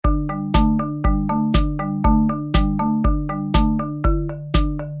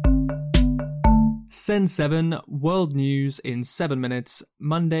Sen7 World News in 7 minutes,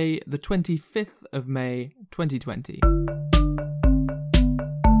 Monday, the 25th of May, 2020.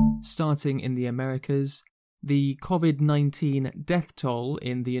 Starting in the Americas, the COVID-19 death toll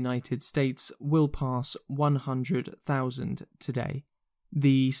in the United States will pass 100,000 today.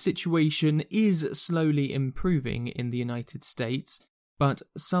 The situation is slowly improving in the United States, but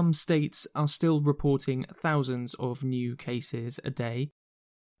some states are still reporting thousands of new cases a day.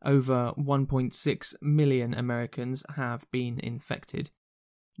 Over 1.6 million Americans have been infected.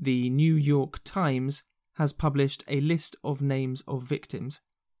 The New York Times has published a list of names of victims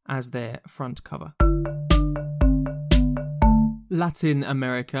as their front cover. Latin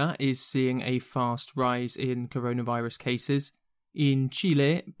America is seeing a fast rise in coronavirus cases. In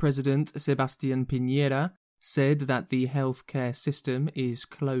Chile, President Sebastián Piñera said that the healthcare system is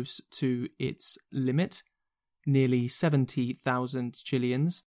close to its limit. Nearly 70,000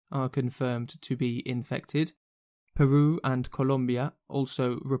 Chileans are confirmed to be infected. Peru and Colombia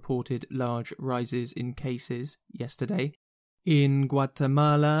also reported large rises in cases yesterday. In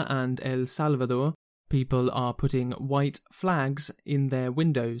Guatemala and El Salvador, people are putting white flags in their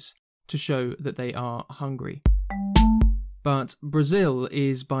windows to show that they are hungry. But Brazil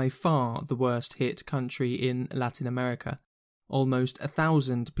is by far the worst hit country in Latin America. Almost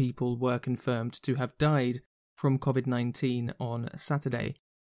 1,000 people were confirmed to have died from COVID-19 on Saturday,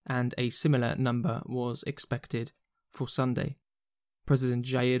 and a similar number was expected for Sunday. President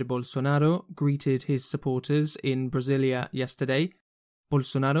Jair Bolsonaro greeted his supporters in Brasilia yesterday.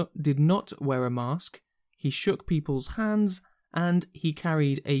 Bolsonaro did not wear a mask, he shook people's hands, and he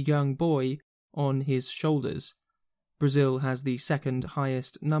carried a young boy on his shoulders. Brazil has the second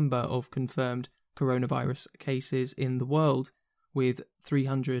highest number of confirmed coronavirus cases in the world, with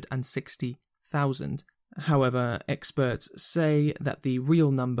 360,000. However, experts say that the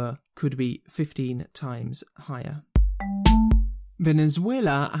real number could be 15 times higher.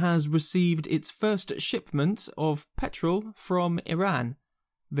 Venezuela has received its first shipment of petrol from Iran.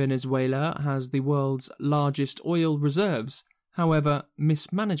 Venezuela has the world's largest oil reserves. However,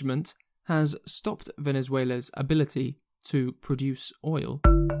 mismanagement has stopped Venezuela's ability to produce oil.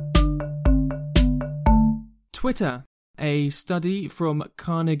 Twitter. A study from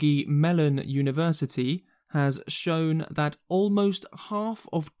Carnegie Mellon University has shown that almost half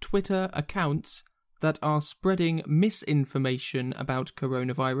of Twitter accounts that are spreading misinformation about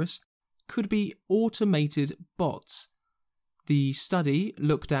coronavirus could be automated bots. The study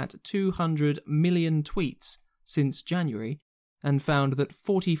looked at 200 million tweets since January and found that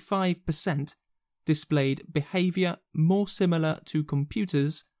 45% displayed behaviour more similar to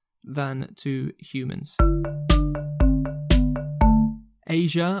computers than to humans.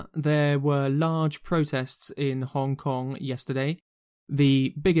 Asia, there were large protests in Hong Kong yesterday,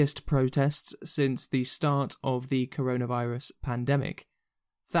 the biggest protests since the start of the coronavirus pandemic.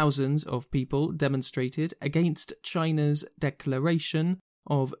 Thousands of people demonstrated against China's declaration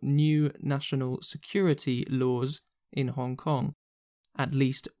of new national security laws in Hong Kong. At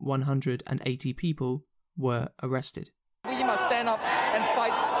least 180 people were arrested. We must stand up and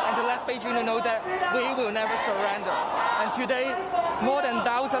fight and to let Beijing know that we will never surrender. And today, more than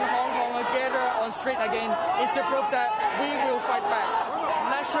 1,000 Hong Kongers gather on street again is the proof that we will fight back.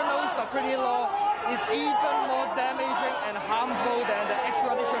 National security law is even more damaging and harmful than the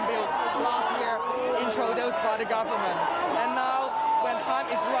extradition bill last year introduced by the government. And now, when time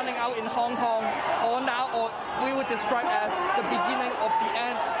is running out in Hong Kong, or we would describe as the beginning of the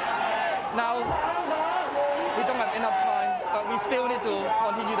end. Now, we don't have enough time, but we still need to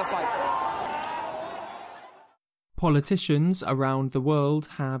continue the fight. Politicians around the world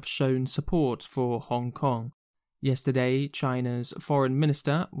have shown support for Hong Kong. Yesterday, China's Foreign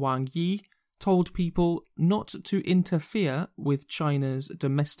Minister Wang Yi told people not to interfere with China's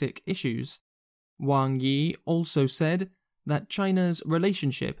domestic issues. Wang Yi also said that China's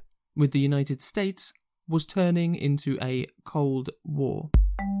relationship with the United States was turning into a Cold War.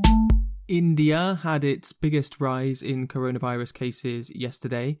 India had its biggest rise in coronavirus cases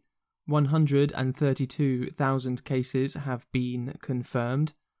yesterday. 132,000 cases have been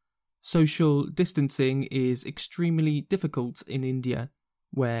confirmed. Social distancing is extremely difficult in India,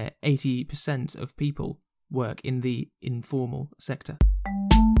 where 80% of people work in the informal sector.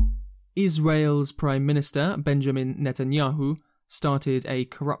 Israel's Prime Minister Benjamin Netanyahu started a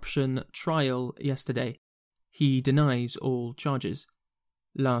corruption trial yesterday. He denies all charges.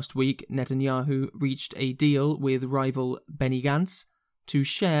 Last week, Netanyahu reached a deal with rival Benny Gantz to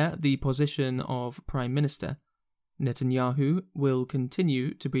share the position of Prime Minister. Netanyahu will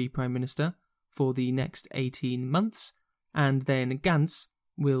continue to be Prime Minister for the next 18 months, and then Gantz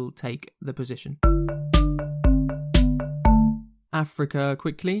will take the position. Africa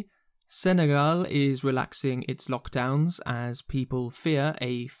quickly. Senegal is relaxing its lockdowns as people fear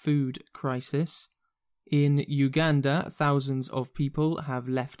a food crisis. In Uganda, thousands of people have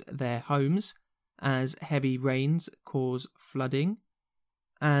left their homes as heavy rains cause flooding.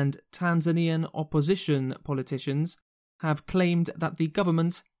 And Tanzanian opposition politicians have claimed that the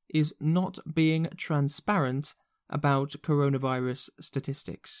government is not being transparent about coronavirus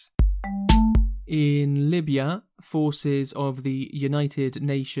statistics. In Libya, forces of the United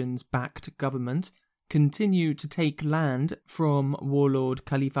Nations-backed government continue to take land from warlord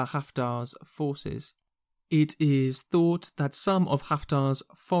Khalifa Haftar's forces. It is thought that some of Haftar's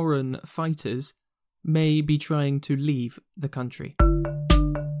foreign fighters may be trying to leave the country.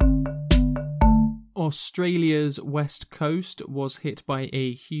 Australia's west coast was hit by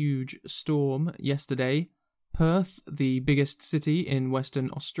a huge storm yesterday. Perth, the biggest city in Western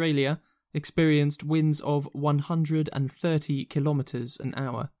Australia, experienced winds of 130 kilometres an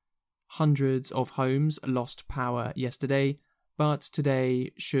hour. Hundreds of homes lost power yesterday, but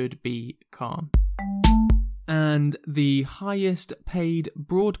today should be calm. And the highest paid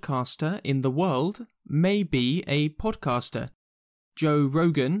broadcaster in the world may be a podcaster. Joe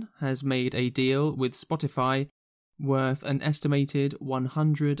Rogan has made a deal with Spotify worth an estimated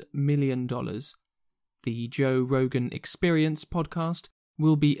 $100 million. The Joe Rogan Experience podcast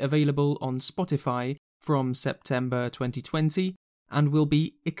will be available on Spotify from September 2020 and will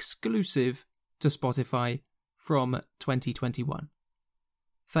be exclusive to Spotify from 2021.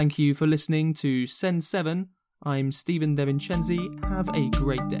 Thank you for listening to Sen 7. I'm Stephen De Vincenzi. Have a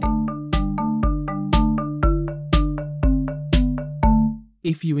great day.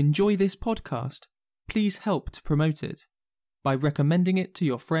 If you enjoy this podcast, please help to promote it by recommending it to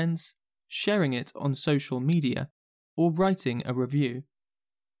your friends, sharing it on social media, or writing a review.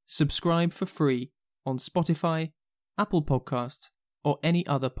 Subscribe for free on Spotify, Apple Podcasts, or any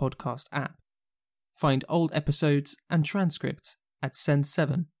other podcast app. Find old episodes and transcripts at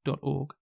sen7.org.